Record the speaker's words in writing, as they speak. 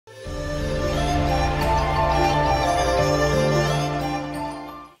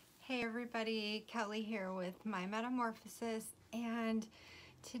Kelly here with My Metamorphosis, and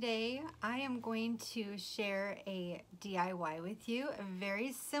today I am going to share a DIY with you, a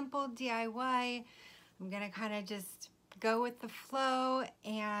very simple DIY. I'm gonna kind of just go with the flow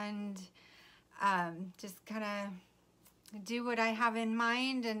and just kind of do what I have in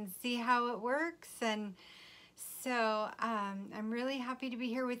mind and see how it works. And so I'm really happy to be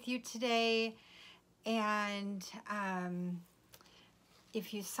here with you today. And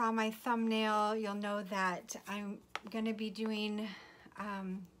if you saw my thumbnail, you'll know that I'm going to be doing a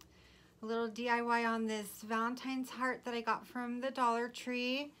little DIY on this Valentine's heart that I got from the Dollar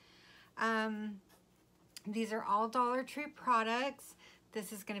Tree. These are all Dollar Tree products.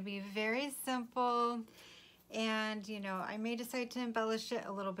 This is going to be very simple, and you know, I may decide to embellish it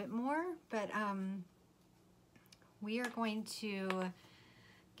a little bit more, but we are going to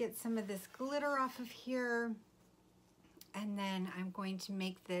get some of this glitter off of here, and then I'm going to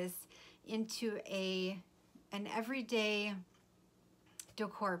make this into an everyday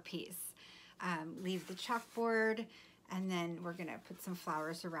decor piece. Leave the chalkboard, and then we're gonna put some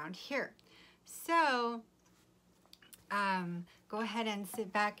flowers around here. So go ahead and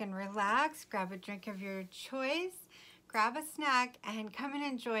sit back and relax, grab a drink of your choice, grab a snack, and come and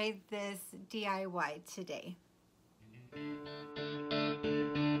enjoy this DIY today.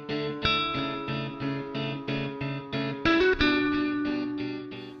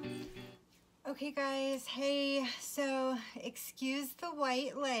 Okay guys, hey, so excuse the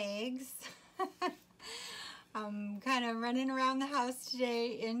white legs. I'm kind of running around the house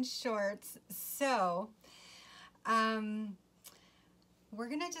today in shorts. So we're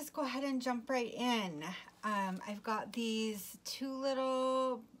gonna just go ahead and jump right in. I've got these two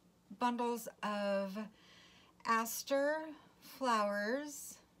little bundles of aster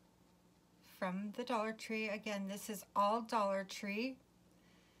flowers from the Dollar Tree. Again, this is all Dollar Tree.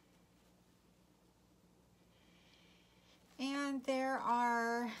 And there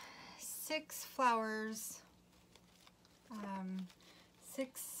are 6 flowers,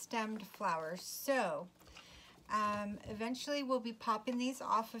 6 stemmed flowers. So eventually we'll be popping these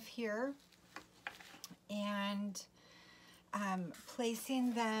off of here and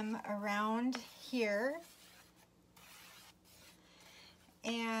placing them around here.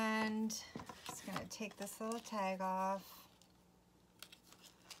 And I'm just gonna take this little tag off.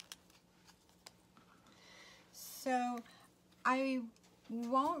 So I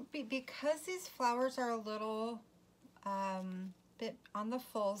won't be, because these flowers are a little bit on the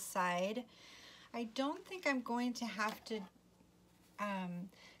full side, I don't think I'm going to have to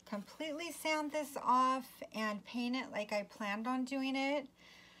completely sand this off and paint it like I planned on doing it.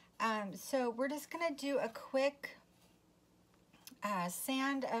 So we're just gonna do a quick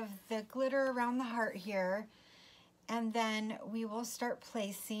sand of the glitter around the heart here, and then we will start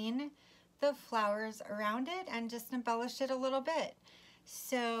placing the flowers around it and just embellish it a little bit.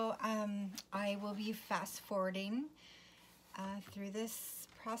 So I will be fast forwarding through this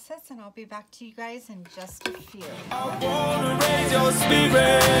process, and I'll be back to you guys in just a few. I wanna raise your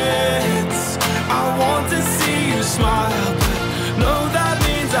spirits, I want to see you smile, but no, that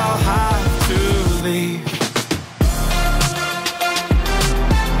means I'll have to leave.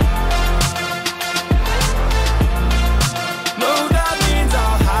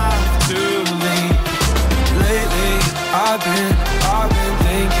 I've been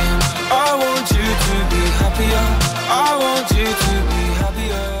thinking, I want you to be happier, I want you to be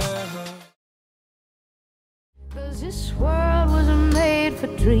happier. 'Cause this world wasn't made for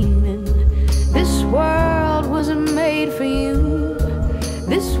dreaming, this world wasn't made for you,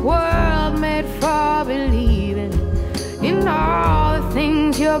 this world made for believing in all the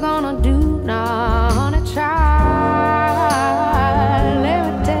things you're gonna do. Now, honey, try, let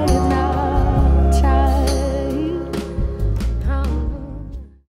me tell you now.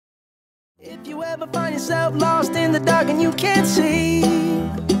 If you ever find yourself lost in the dark and you can't see,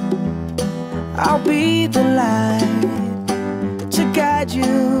 I'll be the light to guide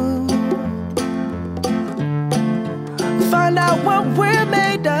you. Find out what we're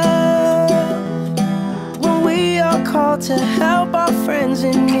made of when we are called to help our friends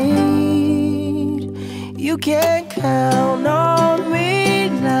in need. You can count on me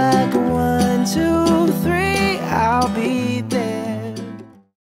like 1, 2, 3, I'll be there.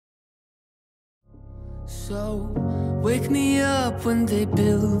 So, wake me up when they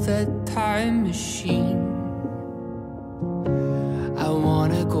build that time machine. I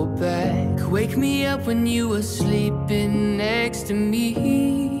wanna go back. Wake me up when you were sleeping next to me.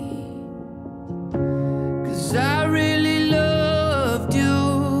 'Cause I really loved you.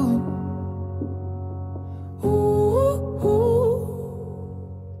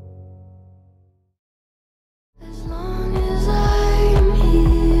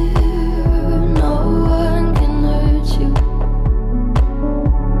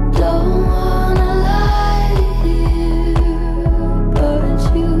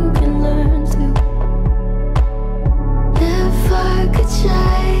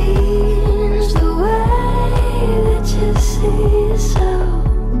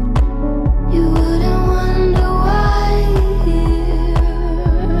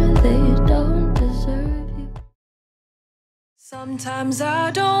 Sometimes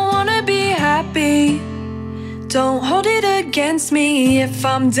I don't wanna be happy. Don't hold it against me. If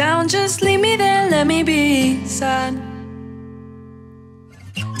I'm down, just leave me there, let me be sad.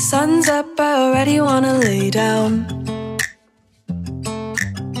 Sun's up, I already wanna lay down.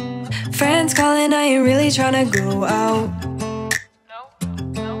 Friends calling, I ain't really tryna go out.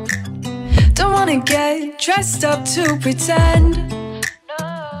 Don't wanna get dressed up to pretend.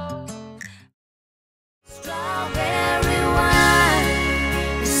 Strawberry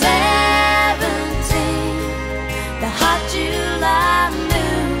wine, 17, the hot July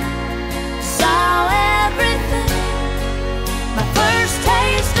moon, saw everything. My first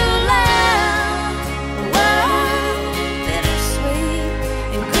taste of love, the world bittersweet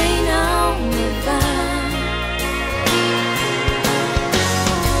and green on the vine,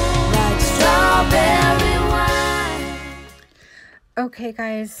 like strawberry wine. Okay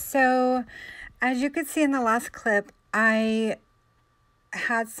guys, so as you could see in the last clip, I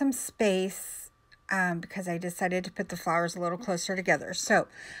had some space because I decided to put the flowers a little closer together. So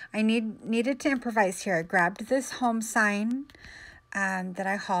I needed to improvise here. I grabbed this home sign that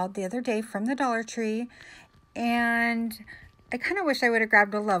I hauled the other day from the Dollar Tree, and I kind of wish I would have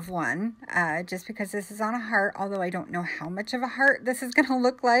grabbed a love one just because this is on a heart, although I don't know how much of a heart this is going to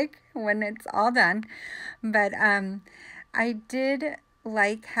look like when it's all done. But I did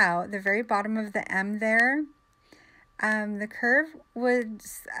like how the very bottom of the M there, the curve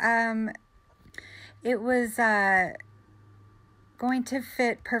was, it was going to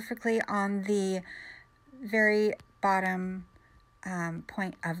fit perfectly on the very bottom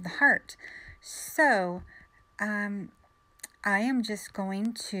point of the heart. So I am just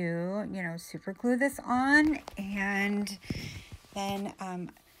going to, super glue this on, and then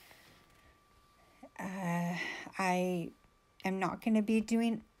I am not going to be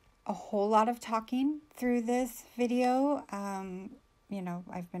doing a whole lot of talking through this video. I've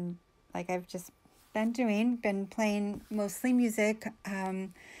just been playing mostly music,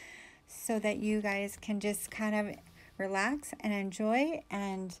 so that you guys can just kind of relax and enjoy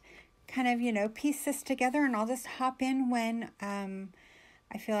and kind of, piece this together, and I'll just hop in when I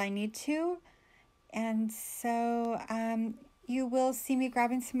feel I need to. And so you will see me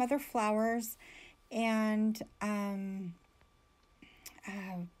grabbing some other flowers and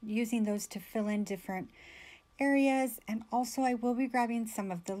using those to fill in different areas. And also I will be grabbing some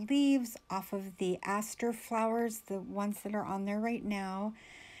of the leaves off of the aster flowers, the ones that are on there right now,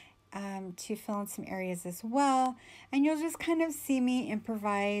 to fill in some areas as well. And you'll just kind of see me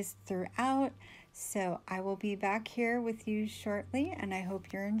improvise throughout. So I will be back here with you shortly, and I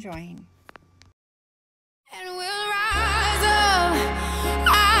hope you're enjoying. And we'll rise up.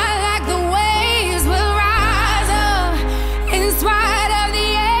 I like the waves. We'll rise up. In spite of the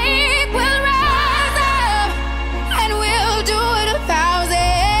ache, we'll rise up. And we'll do it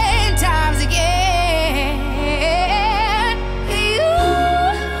 1,000 times again.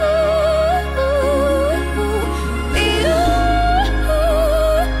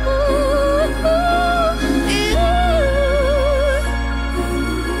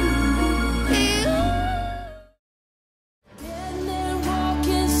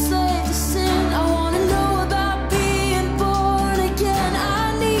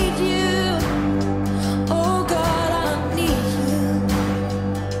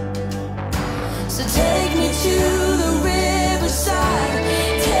 So take me to the riverside,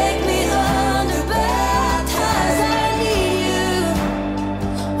 take me under, baptize. I need you,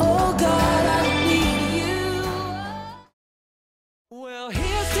 oh God, I need you. Well,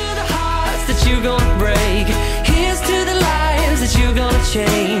 here's to the hearts that you're gonna break. Here's to the lives that you're gonna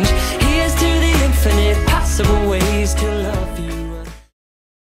change. Here's to the infinite possible ways to love you.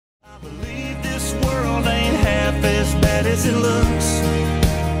 I believe this world ain't half as bad as it looks.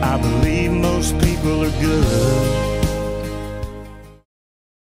 I believe most people are good.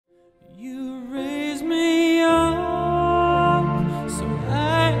 You raise me up so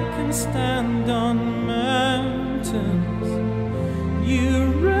I can stand on mountains.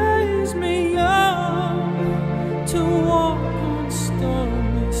 You raise me up to walk on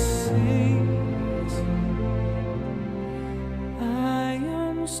stormy seas. I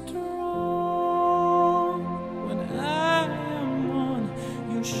am strong when I am on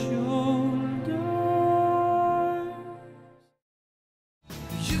your shoulder.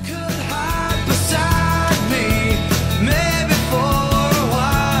 You could hide beside me, maybe for a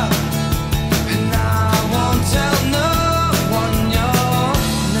while, and I won't tell no one your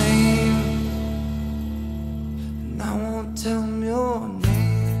name, and I won't tell them your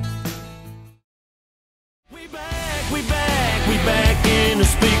name. We back in the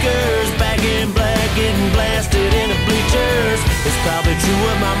speakers, back in black, getting blasted in the bleachers. It's probably true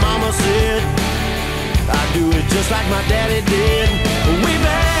what my mama said. I do it just like my daddy did.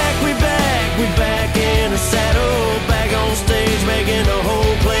 We back in the saddle, back on stage making the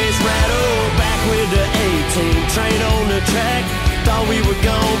whole place rattle. Back with the A-team, train on the track. Thought we were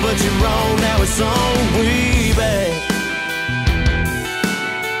gone, but you're wrong, now it's on. We back.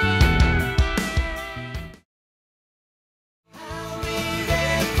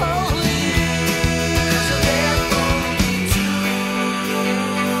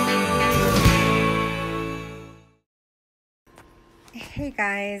 Hey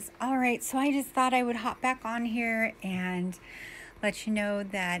guys, all right, so I just thought I would hop back on here and let you know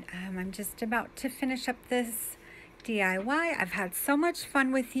that I'm just about to finish up this DIY. I've had so much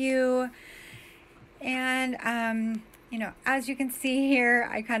fun with you, and you know, as you can see here,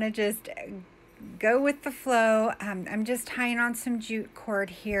 I kind of just go with the flow. I'm just tying on some jute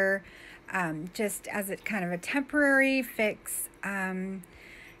cord here, just as a kind of a temporary fix,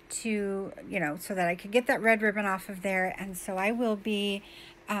 to, you know, so that I could get that red ribbon off of there. And so I will be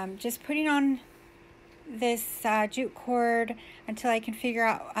just putting on this jute cord until I can figure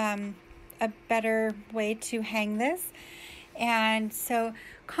out a better way to hang this. And so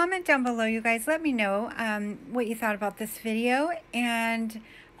comment down below, you guys, let me know what you thought about this video. And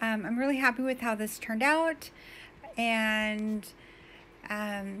I'm really happy with how this turned out. And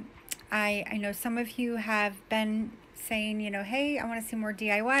I know some of you have been saying, you know, hey, I want to see more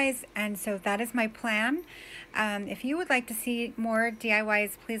DIYs, and so that is my plan. If you would like to see more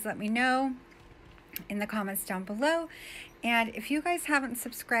DIYs, please let me know in the comments down below. And if you guys haven't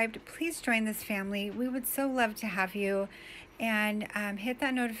subscribed, please join this family. We would so love to have you. And hit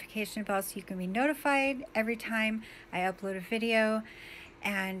that notification bell so you can be notified every time I upload a video.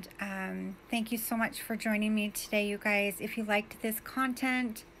 And thank you so much for joining me today, you guys. If you liked this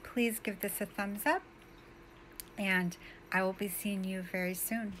content, please give this a thumbs up. And I will be seeing you very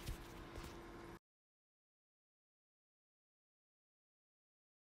soon.